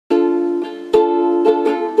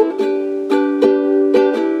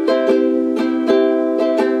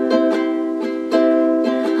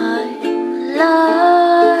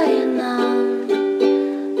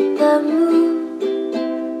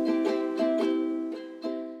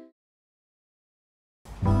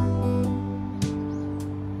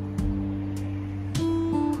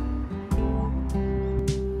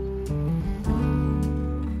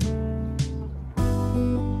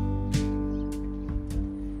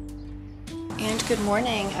Good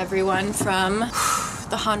morning, everyone from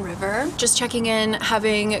the Han River. Just checking in,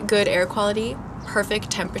 having good air quality, perfect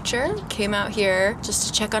temperature. Came out here just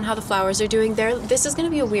to check on how the flowers are doing there. This is gonna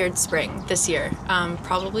be a weird spring this year.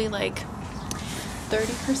 Probably like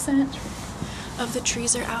 30% of the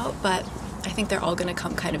trees are out, but I think they're all gonna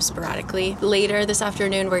come kind of sporadically. Later this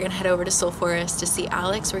afternoon, we're gonna head over to Seoul Forest to see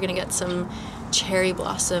Alex. We're gonna get some cherry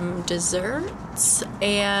blossom desserts,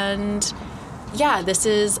 and yeah,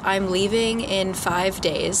 I'm leaving in 5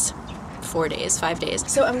 days. 5 days.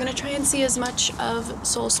 So I'm gonna try and see as much of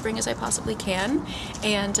Seoul Spring as I possibly can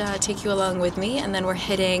and take you along with me. And then we're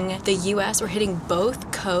hitting the US, we're hitting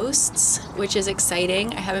both coasts, which is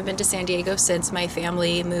exciting. I haven't been to San Diego since my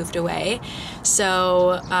family moved away.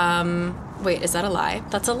 So, wait, is that a lie?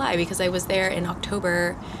 That's a lie because I was there in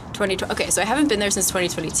October 2020. Okay, so I haven't been there since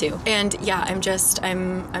 2022. And yeah,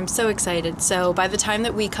 I'm so excited. So by the time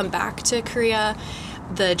that we come back to Korea,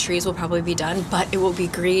 the trees will probably be done, but it will be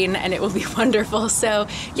green and it will be wonderful. So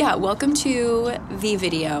yeah, welcome to the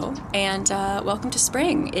video and welcome to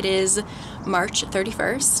spring. It is March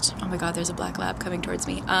 31st. Oh my God, there's a black lab coming towards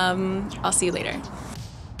me. I'll see you later.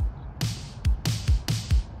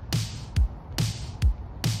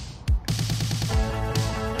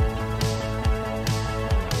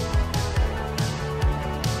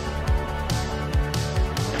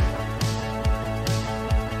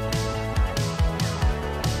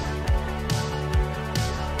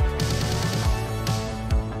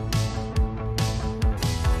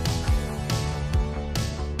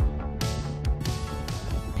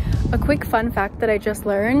 A quick fun fact that I just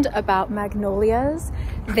learned about magnolias: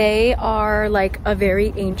 they are like a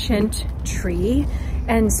very ancient tree,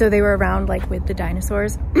 and so they were around like with the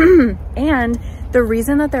dinosaurs. And the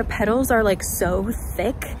reason that their petals are like so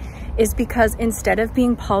thick is because instead of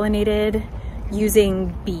being pollinated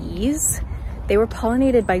using bees, they were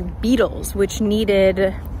pollinated by beetles, which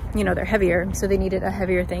needed, you know, they're heavier, so they needed a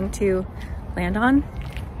heavier thing to land on.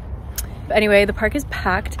 But anyway, the park is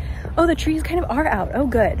packed. Oh, the trees kind of are out. Oh,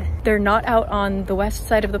 good. They're not out on the west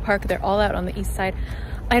side of the park. They're all out on the east side.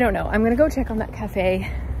 I don't know. I'm gonna go check on that cafe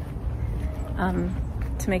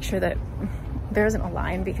to make sure that there isn't a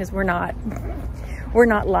line, because we're not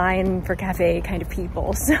line for cafe kind of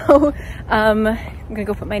people. So I'm gonna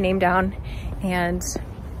go put my name down and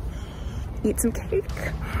eat some cake.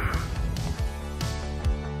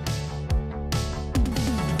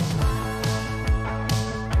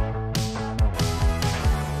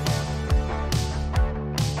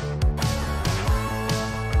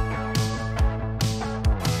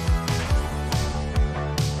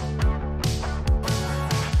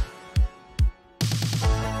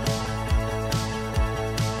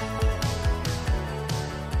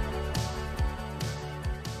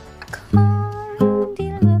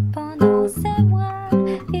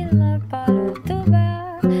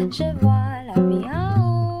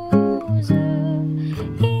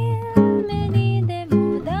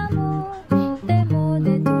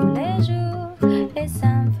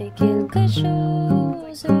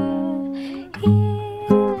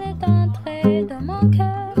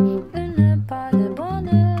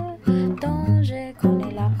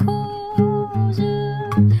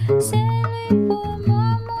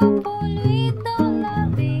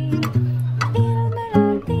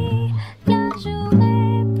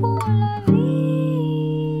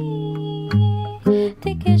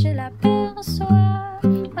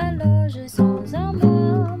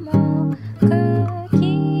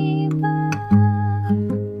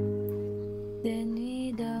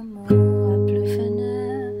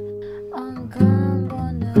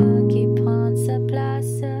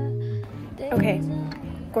 Okay,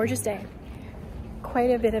 gorgeous day.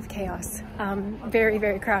 Quite a bit of chaos. Very,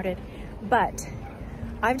 very crowded. But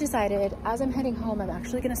I've decided as I'm heading home, I'm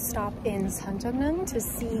actually gonna stop in Santongnam to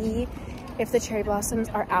see if the cherry blossoms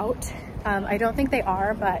are out. I don't think they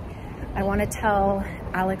are, but I wanna tell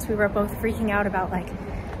Alex, we were both freaking out about like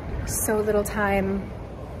so little time,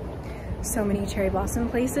 so many cherry blossom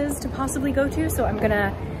places to possibly go to. So I'm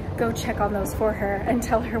gonna go check on those for her and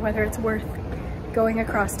tell her whether it's worth going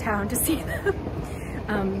across town to see them.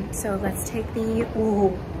 So let's take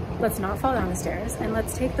let's not fall down the stairs, and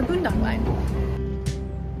let's take the Boondog line.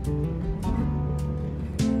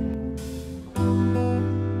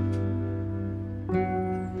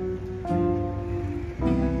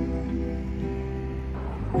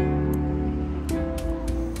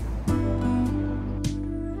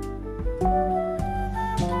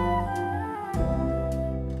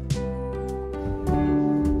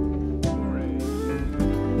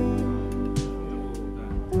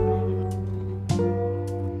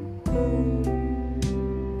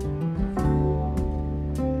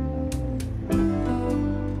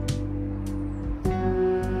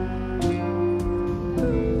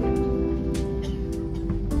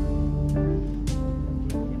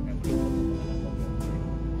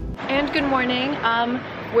 morning.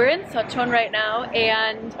 We're in Seoul right now,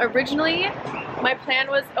 and originally my plan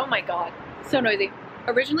was, oh my god, so noisy.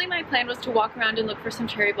 Originally my plan was to walk around and look for some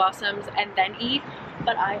cherry blossoms and then eat,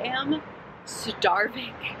 but I am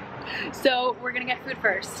starving. So we're gonna get food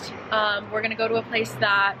first. We're gonna go to a place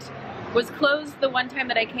that was closed the one time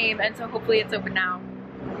that I came, and so hopefully it's open now.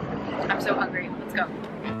 I'm so hungry. Let's go.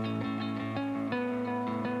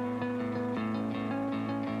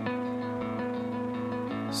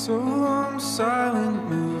 So long silent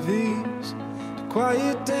movies, the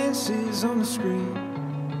quiet dances on the screen.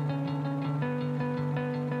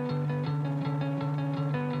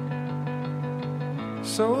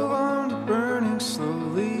 So long to burning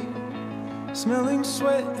slowly, smelling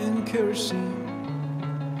sweat and kerosene.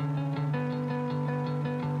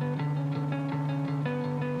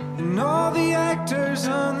 And all the actors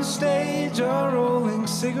on the stage are rolling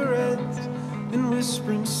cigarettes and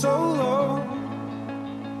whispering so low.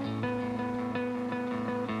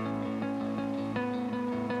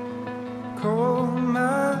 Call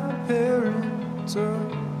my parents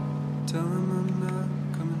up, tell them I'm not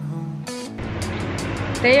coming home.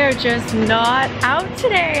 They are just not out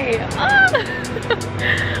today.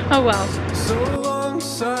 Oh, oh well. So long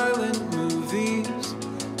silent movies,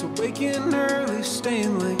 to waking early,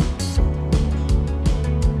 staying late.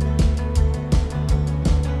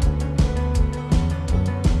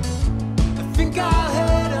 I think I'll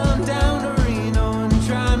head on down to Reno and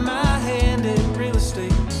try my hand at real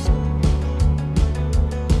estate.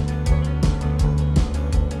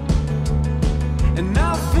 And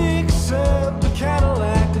I'll fix up a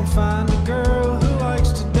Cadillac and find a girl who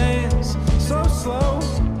likes to dance so slow.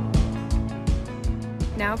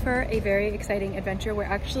 Now for a very exciting adventure. We're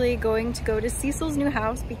actually going to go to Cecil's new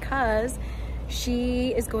house because she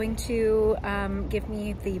is going to give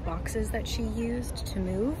me the boxes that she used to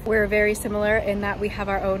move. We're very similar in that we have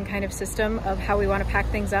our own kind of system of how we want to pack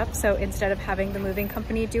things up. So instead of having the moving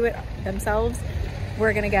company do it themselves,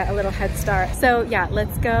 we're gonna get a little head start. So yeah,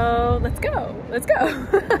 let's go, let's go, let's go.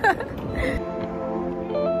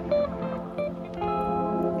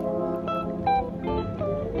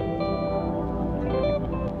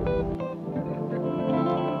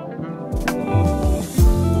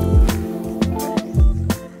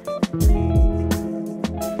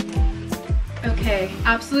 Okay,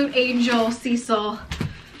 absolute angel Cecil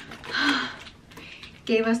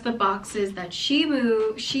gave us the boxes that she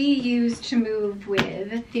used to move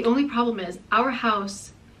with. The only problem is our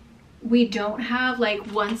house, we don't have,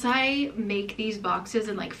 like, once I make these boxes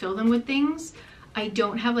and like fill them with things, I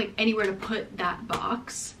don't have like anywhere to put that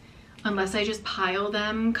box unless I just pile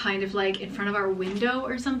them kind of like in front of our window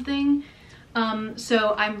or something.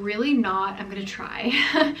 So I'm gonna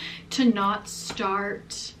try to not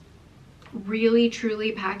start really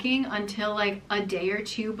truly packing until like a day or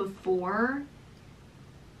two before.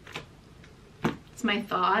 It's my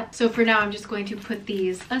thought. So for now I'm just going to put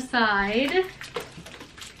these aside.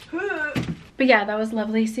 But yeah, that was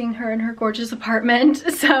lovely seeing her in her gorgeous apartment.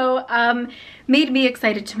 So made me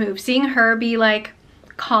excited to move. Seeing her be like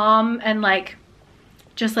calm and like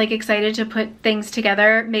just like excited to put things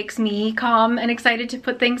together makes me calm and excited to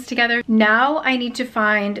put things together. Now I need to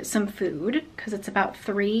find some food because it's about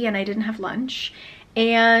 3 and I didn't have lunch.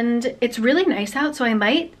 And it's really nice out, so I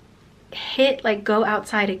might go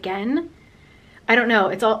outside again. I don't know,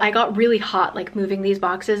 I got really hot like moving these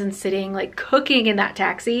boxes and sitting like cooking in that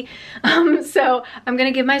taxi. So I'm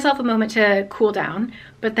gonna give myself a moment to cool down,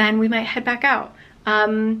 but then we might head back out.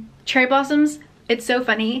 Cherry blossoms, it's so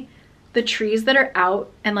funny. The trees that are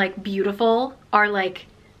out and like beautiful are like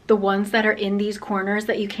the ones that are in these corners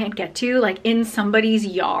that you can't get to, like in somebody's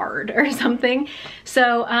yard or something.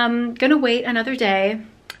 So I'm gonna wait another day,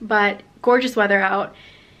 but gorgeous weather out.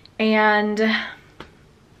 And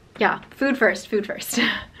yeah, food first, food first.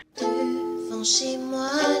 Devant chez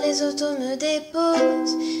moi, les autos me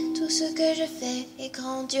déposent. Tout ce que je fais est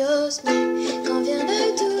grandiose. Mais quand vient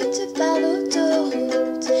le doute par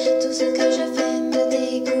l'autoroute, tout ce que je fais me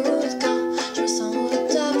dégoûte. Quand je me sens au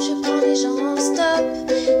top, je prends les gens en stop.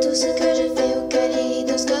 Tout ce que je fais au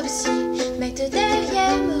kaléidoscope, si mec de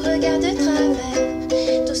derrière me regarde de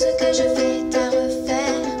travers. Tout ce que je fais est à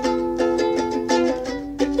refaire.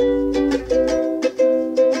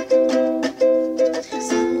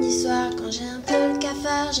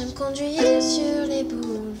 J'aime conduire sur les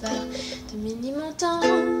boulevards de Mini-Montant,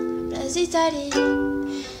 place d'Italie.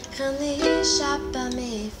 Rien n'échappe à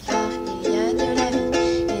mes phares. Il y a de la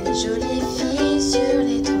vie et des jolies filles sur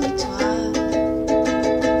les trottoirs.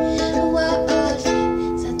 Wow,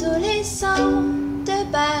 les adolescents de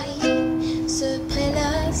Paris se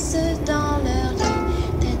prélassent dans leur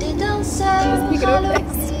lit, tels des danseurs à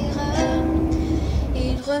l'opéra.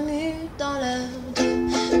 leur dos.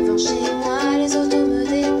 Devant chez moi, les autos me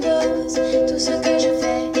déposent. Tout ce que je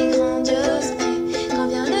fais est grandiose, mais quand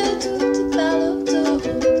vient le doute par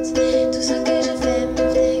l'autoroute, tout ce que je fais me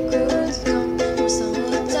dégoûte. Quand on sent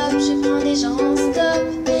au top, je prends des gens en stop.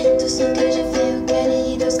 Tout ce que je fais au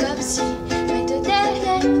kaléidoscope, si mais de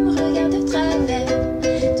derrière me regarde de travers.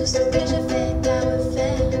 Tout ce que je fais est à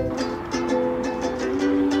refaire.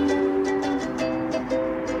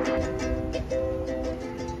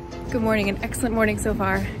 Good morning, an excellent morning so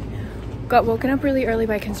far. Got woken up really early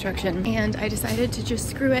by construction and I decided to just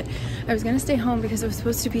screw it. I was gonna stay home because it was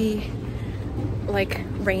supposed to be like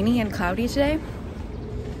rainy and cloudy today.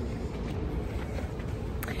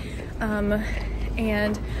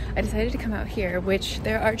 And I decided to come out here, which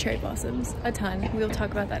there are cherry blossoms, a ton. We'll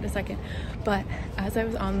talk about that in a second. But as I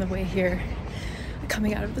was on the way here,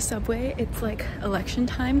 coming out of the subway, it's like election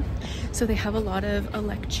time. So they have a lot of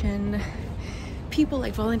election people,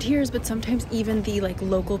 like volunteers, but sometimes even the like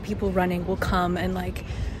local people running will come and like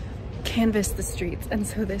canvass the streets. And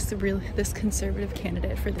so this conservative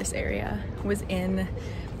candidate for this area was in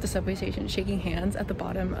the subway station shaking hands at the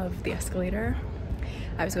bottom of the escalator.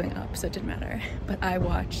 I was going up, so it didn't matter, but I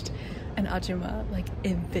watched an Ajumma like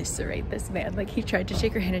eviscerate this man. Like he tried to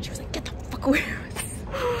shake her hand and she was like, get the fuck away with this.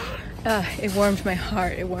 It warmed my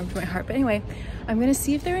heart, it warmed my heart. But anyway, I'm gonna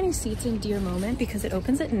see if there are any seats in Dear Moment because it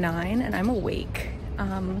opens at 9 and I'm awake.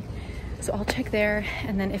 So I'll check there,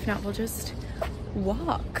 and then if not, we'll just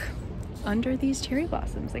walk under these cherry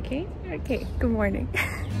blossoms, okay? Okay, good morning.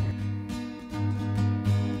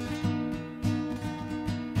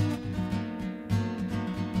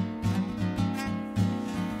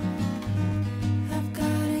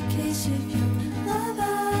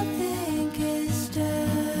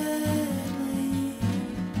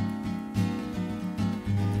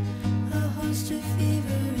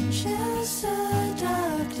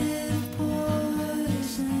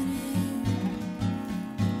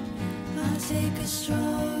 Take a stroll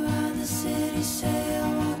around the city, say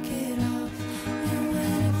I'll walk it off. And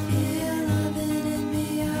when I feel loving in me,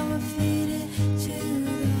 I will feed it to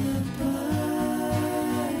the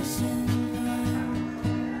bars and run,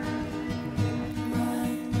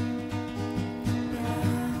 run.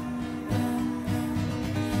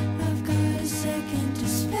 I've got a second to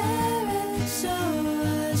spare, and so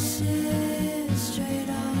I sit straight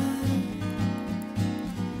on.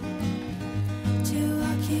 Do I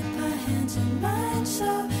keep my hands in mine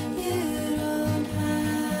so you don't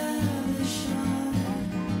have a shot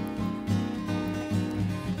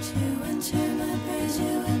to enter my brains, you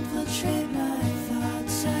infiltrate my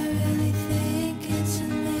thoughts. I really think it's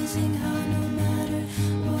amazing how no matter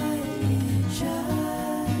what you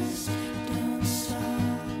just don't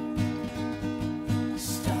stop,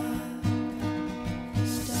 stop,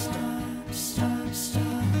 stop, stop,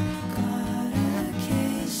 stop. Got a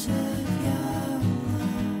case of your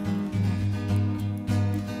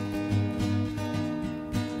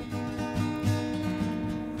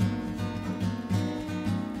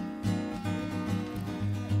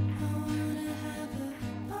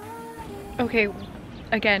Okay,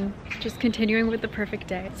 again, just continuing with the perfect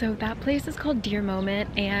day. So that place is called Dear Moment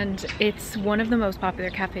and it's one of the most popular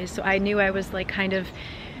cafes. So I knew I was like kind of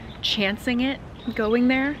chancing it going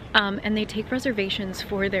there, and they take reservations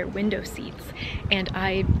for their window seats, and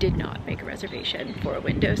I did not make a reservation for a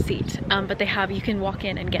window seat, but they have, you can walk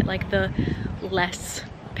in and get like the less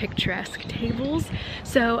picturesque tables.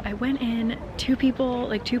 So I went in, two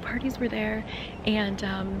parties were there, and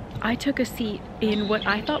I took a seat in what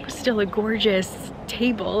I thought was still a gorgeous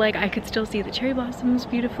table. Like I could still see the cherry blossoms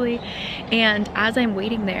beautifully, and as I'm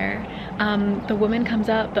waiting there, the woman comes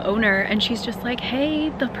up, the owner, and she's just like, hey,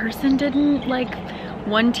 the person didn't, like,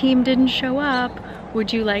 one team didn't show up.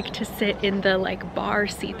 Would you like to sit in the like bar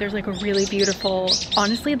seat? There's like a really beautiful,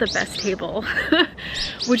 honestly the best table.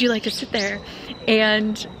 Would you like to sit there?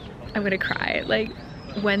 And I'm gonna cry. Like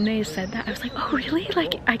when they said that, I was like, oh really?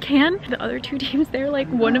 Like I can? The other two teams there, like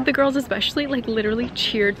one of the girls especially, like literally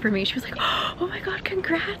cheered for me. She was like, oh my god,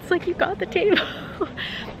 congrats, like you got the table.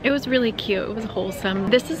 It was really cute, it was wholesome.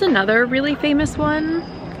 This is another really famous one.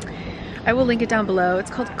 I will link it down below.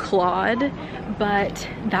 It's called Claude, but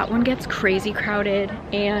that one gets crazy crowded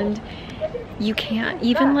and you can't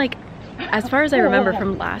even, like, as far as I remember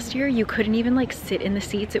from last year, you couldn't even like sit in the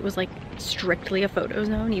seats. It was like strictly a photo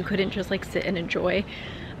zone. You couldn't just like sit and enjoy,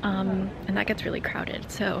 and that gets really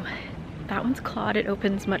crowded. So that one's Claude. It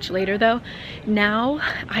opens much later though. Now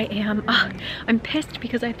I'm pissed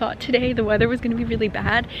because I thought today the weather was gonna be really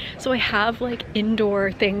bad. So I have like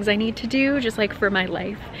indoor things I need to do just like for my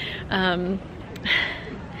life. But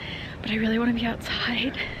I really wanna be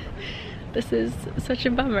outside. This is such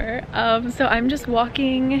a bummer. So I'm just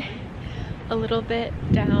walking a little bit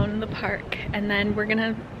down the park and then we're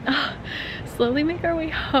gonna slowly make our way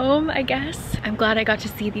home, I guess. I'm glad I got to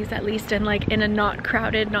see these at least in like in a not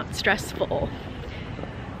crowded, not stressful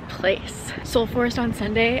place. Seoul Forest on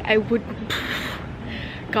Sunday, I would,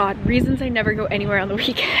 God, reasons I never go anywhere on the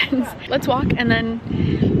weekends. Let's walk and then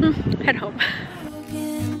head home.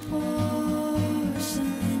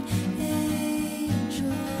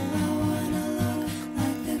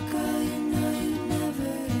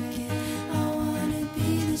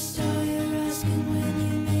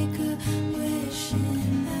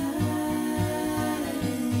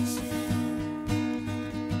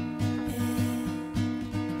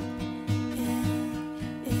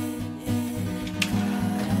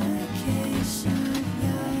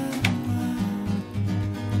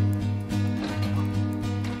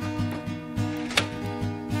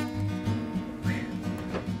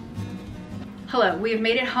 Hello, we have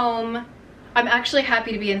made it home. I'm actually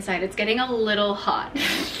happy to be inside. It's getting a little hot.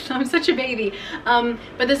 I'm such a baby.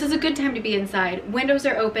 But this is a good time to be inside. Windows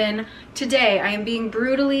are open. Today, I am being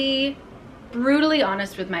brutally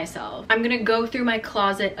honest with myself. I'm gonna go through my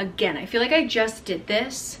closet again. I feel like I just did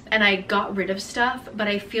this and I got rid of stuff, but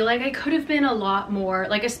I feel like I could have been a lot more,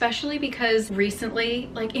 like especially because recently,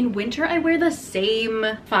 like in winter, I wear the same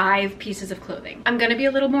 5 pieces of clothing. I'm gonna be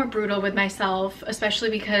a little more brutal with myself, especially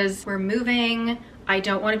because we're moving. I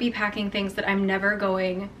don't want to be packing things that I'm never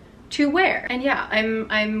going to wear. And yeah,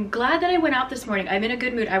 I'm glad that I went out this morning. I'm in a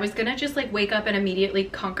good mood. I was gonna just like wake up and immediately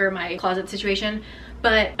conquer my closet situation.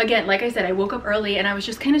 But again, like I said, I woke up early and I was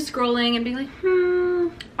just kind of scrolling and being like,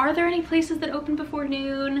 are there any places that open before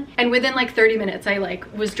noon? And within like 30 minutes, I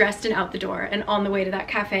like was dressed and out the door and on the way to that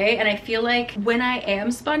cafe. And I feel like when I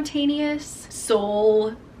am spontaneous,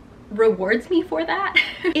 Seoul rewards me for that.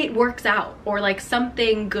 It works out or like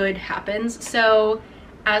something good happens. So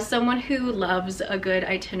as someone who loves a good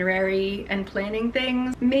itinerary and planning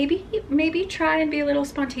things, maybe try and be a little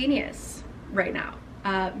spontaneous right now.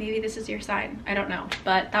 Maybe this is your sign, I don't know,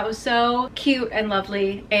 but that was so cute and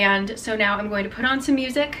lovely. And so now I'm going to put on some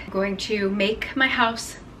music. I'm going to make my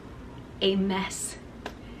house a mess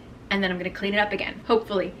and then I'm gonna clean it up again,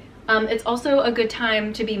 hopefully. It's also a good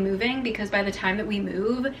time to be moving because by the time that we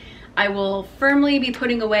move, I will firmly be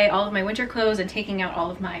putting away all of my winter clothes and taking out all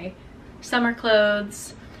of my summer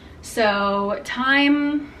clothes. So the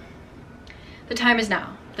time is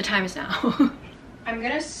now. The time is now. I'm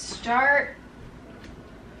gonna start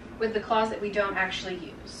with the closet we don't actually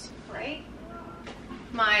use, right?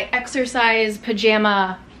 My exercise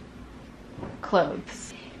pajama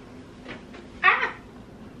clothes. Ah!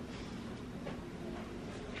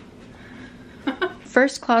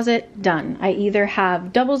 First closet done. I either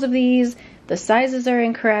have doubles of these, the sizes are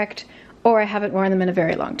incorrect, or I haven't worn them in a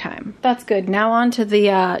very long time. That's good. Now on to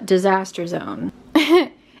the disaster zone.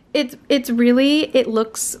 It's really, it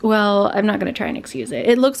looks, well, I'm not gonna try and excuse it.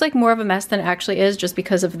 It looks like more of a mess than it actually is just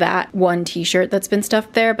because of that one t-shirt that's been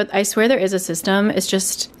stuffed there, but I swear there is a system. It's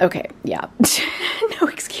just, okay, yeah, no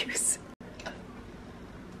excuse.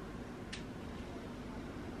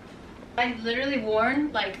 I've literally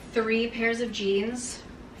worn like 3 pairs of jeans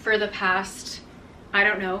for the past, I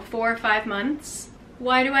don't know, 4 or 5 months.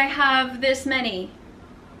 Why do I have this many?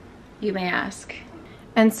 You may ask.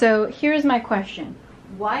 And so here's my question.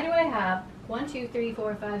 Why do I have 1, 2, 3,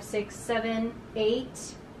 4, 5, 6, 7, 8,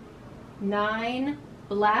 9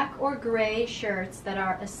 black or gray shirts that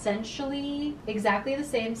are essentially exactly the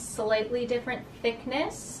same, slightly different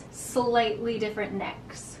thickness, slightly different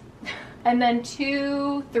necks? And then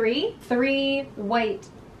 3 white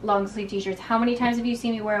long sleeve t-shirts. How many times have you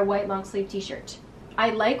seen me wear a white long sleeve t-shirt? I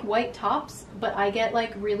like white tops, but I get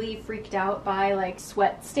like really freaked out by like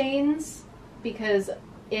sweat stains because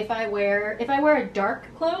if I wear a dark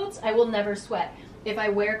clothes, I will never sweat. If I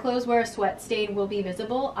wear clothes where a sweat stain will be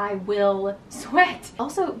visible, I will sweat.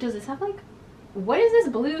 Also, does this have like, what is this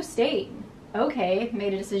blue stain? Okay,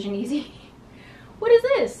 made a decision easy. What is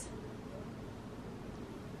this?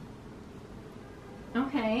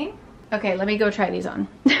 Okay. Okay, let me go try these on.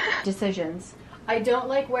 Decisions. I don't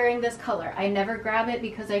like wearing this color. I never grab it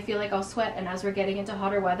because I feel like I'll sweat, and as we're getting into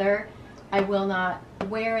hotter weather, I will not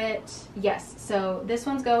wear it. Yes, so this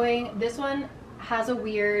one's going. This one has a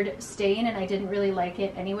weird stain and I didn't really like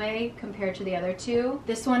it anyway compared to the other 2.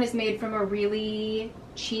 This one is made from a really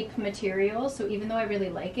cheap material, so even though I really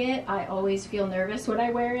like it, I always feel nervous when I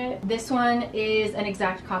wear it. This one is an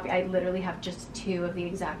exact copy. I literally have just 2 of the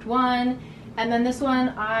exact one. And then this one,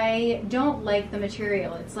 I don't like the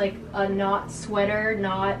material. It's like a knot sweater,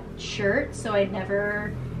 not shirt, so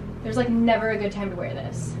there's like never a good time to wear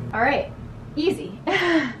this. All right. Easy.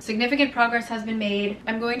 Significant progress has been made.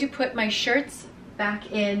 I'm going to put my shirts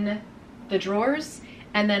back in the drawers,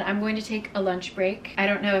 and then I'm going to take a lunch break. I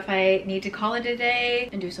don't know if I need to call it a day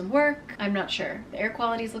and do some work. I'm not sure. The air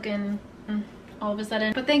quality's looking all of a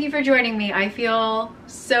sudden. But thank you for joining me. I feel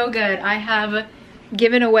so good. I have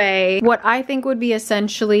given away what I think would be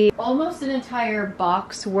essentially almost an entire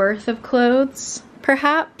box worth of clothes,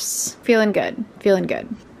 perhaps. Feeling good, feeling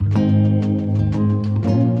good.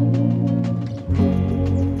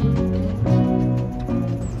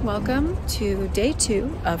 Welcome to day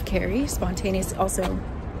 2 of Cari, spontaneous, also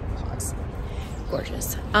pause,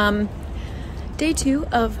 gorgeous. Day 2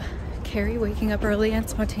 of Cari waking up early and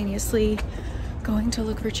spontaneously going to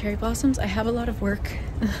look for cherry blossoms. I have a lot of work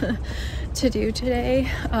to do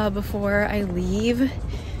today before I leave,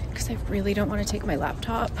 because I really don't want to take my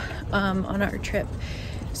laptop on our trip.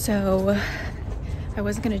 So I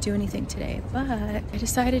wasn't gonna do anything today, but I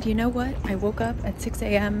decided, you know what? I woke up at 6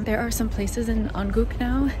 a.m. There are some places in Anguk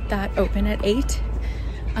now that open at 8.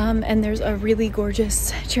 And there's a really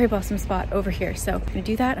gorgeous cherry blossom spot over here. So I'm gonna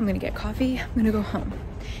do that. I'm gonna get coffee. I'm gonna go home.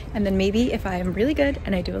 And then maybe if I am really good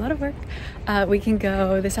and I do a lot of work, we can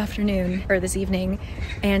go this afternoon or this evening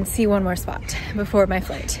and see one more spot before my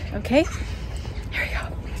flight. Okay? Here we go.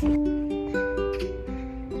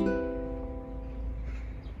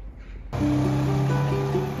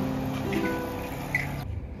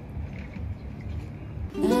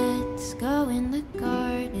 Let's go in the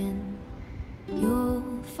garden. You'll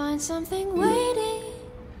find something waiting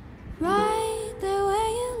right there where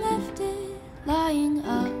you left it, lying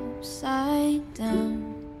upside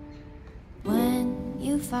down. When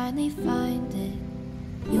you finally find it,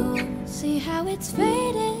 you'll see how it's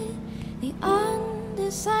faded. The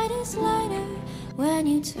underside is lighter when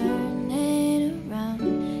you turn it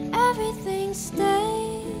around. Everything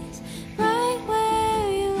stays right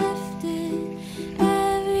where you left it.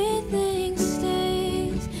 Everything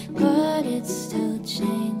stays, but it still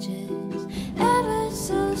changes ever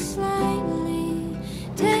so slightly,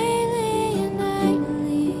 daily and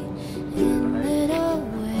nightly, in little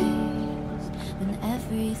ways, when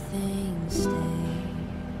everything stays.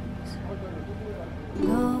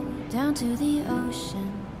 Go down to the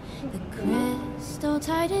ocean, the crystal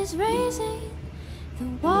tide is raising, the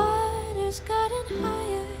water's gotten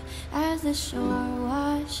higher as the shore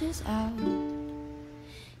washes out.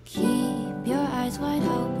 Keep your eyes wide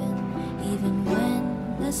open, even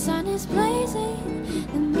when the sun is blazing.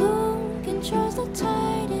 The moon controls the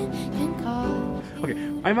tide, it can call. Okay,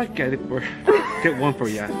 I might get one for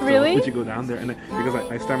you. Really? So would you go down there? And because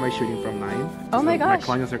I start my shooting from 9. Oh my so gosh. My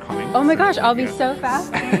clients are coming. Oh my gosh, I'll be yeah. so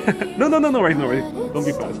fast. No worries. Don't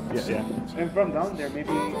be fast. Yeah. And from down there, maybe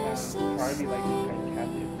try me like kind of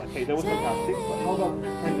captive. Okay, that was fantastic. But how about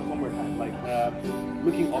trying this one more time? Like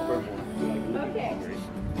looking upward more. So, like looking upward.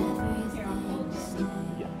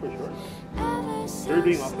 Yeah, for sure. You're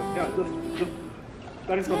doing awesome. Yeah, just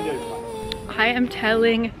starting from there is fine. I am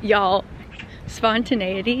telling y'all,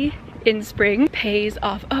 spontaneity in spring pays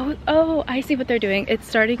off. Oh, I see what they're doing.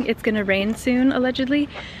 It's gonna rain soon, allegedly.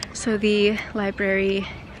 So the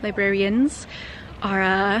librarians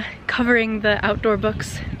are covering the outdoor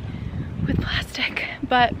books with plastic,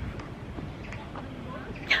 but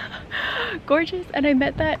gorgeous. And I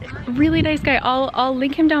met that really nice guy. I'll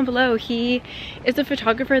link him down below. He is a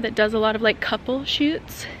photographer that does a lot of like couple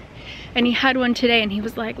shoots, and he had one today and he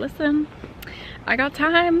was like, listen, I got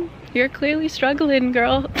time. You're clearly struggling,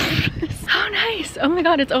 girl. So nice. Oh my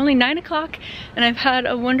god, it's only 9 o'clock and I've had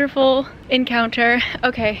a wonderful encounter.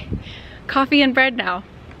 Okay, coffee and bread now.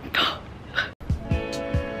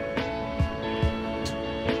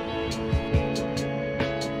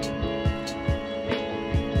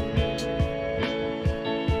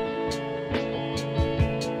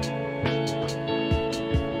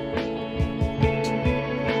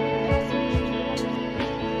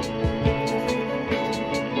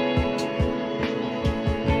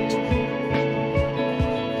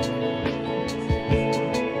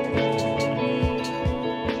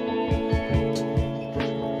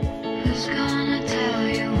 Who's gonna tell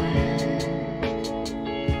you when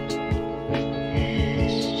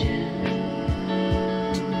it's too late?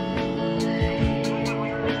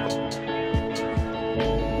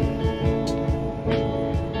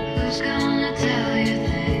 Who's gonna tell you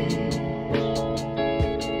things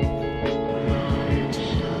aren't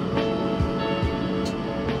so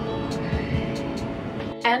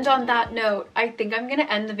great? And on that note, I think I'm gonna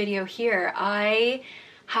end the video here. I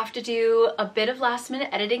have to do a bit of last minute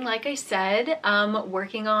editing, like I said.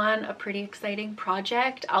 Working on a pretty exciting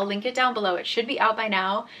project. I'll link it down below. It should be out by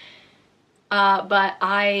now. but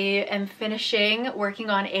I am finishing working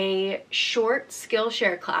on a short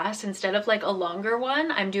Skillshare class. Instead of like a longer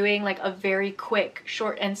one, I'm doing like a very quick,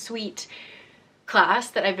 short and sweet class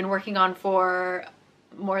that I've been working on for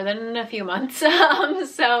more than a few months.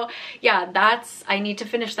 So yeah, I need to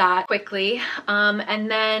finish that quickly.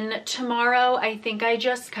 And then tomorrow, I think I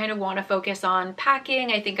just kind of want to focus on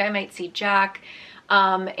packing. I think I might see Jack.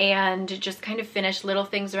 And just kind of finish little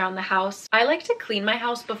things around the house. I like to clean my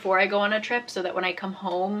house before I go on a trip so that when I come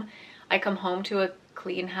home to a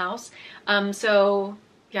clean house. So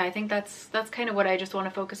yeah, I think that's kind of what I just want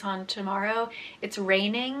to focus on tomorrow. It's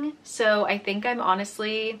raining, so I think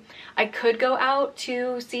I could go out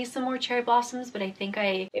to see some more cherry blossoms, but I think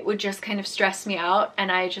it would just kind of stress me out,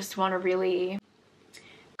 and I just want to really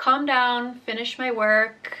calm down, finish my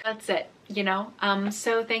work. That's it. You know,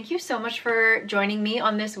 so thank you so much for joining me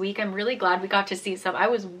on this week. I'm really glad we got to see some. I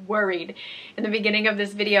was worried in the beginning of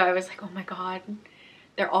this video. I was like, oh my God,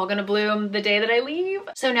 they're all gonna bloom the day that I leave.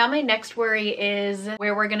 So now my next worry is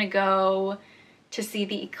where we're gonna go to see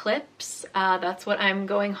the eclipse. That's what I'm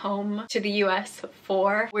going home to the US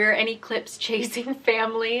for. We're an eclipse chasing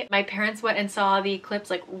family. My parents went and saw the eclipse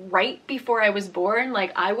like right before I was born.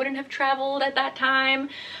 Like I wouldn't have traveled at that time,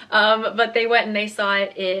 but they went and they saw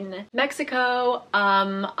it in Mexico.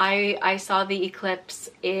 I saw the eclipse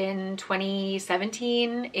in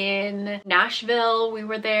 2017 in Nashville. We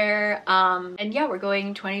were there, and yeah, we're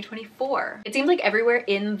going 2024. It seems like everywhere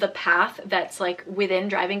in the path that's like within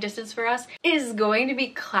driving distance for us is going to be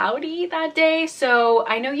cloudy that day. So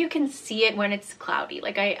I know you can see it when it's cloudy,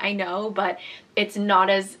 like I know, but it's not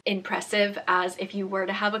as impressive as if you were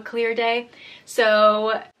to have a clear day.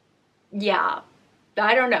 So yeah,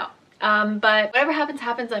 I don't know. But whatever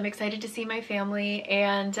happens. I'm excited to see my family,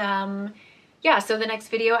 and yeah, so the next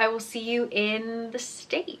video I will see you in the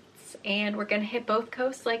States, and we're gonna hit both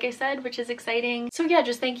coasts like I said, which is exciting. So yeah,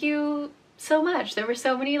 just thank you so much. There were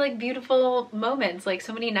so many like beautiful moments, like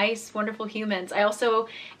so many nice, wonderful humans. I also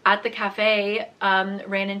at the cafe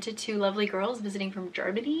ran into two lovely girls visiting from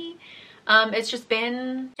Germany. It's just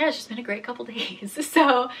been a great couple days.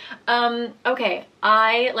 So okay,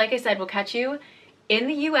 like I said, we'll catch you in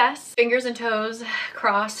the US. Fingers and toes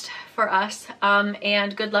crossed for us,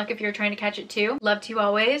 and good luck if you're trying to catch it too. Love to you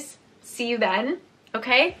always. See you then.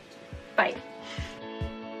 Okay, bye.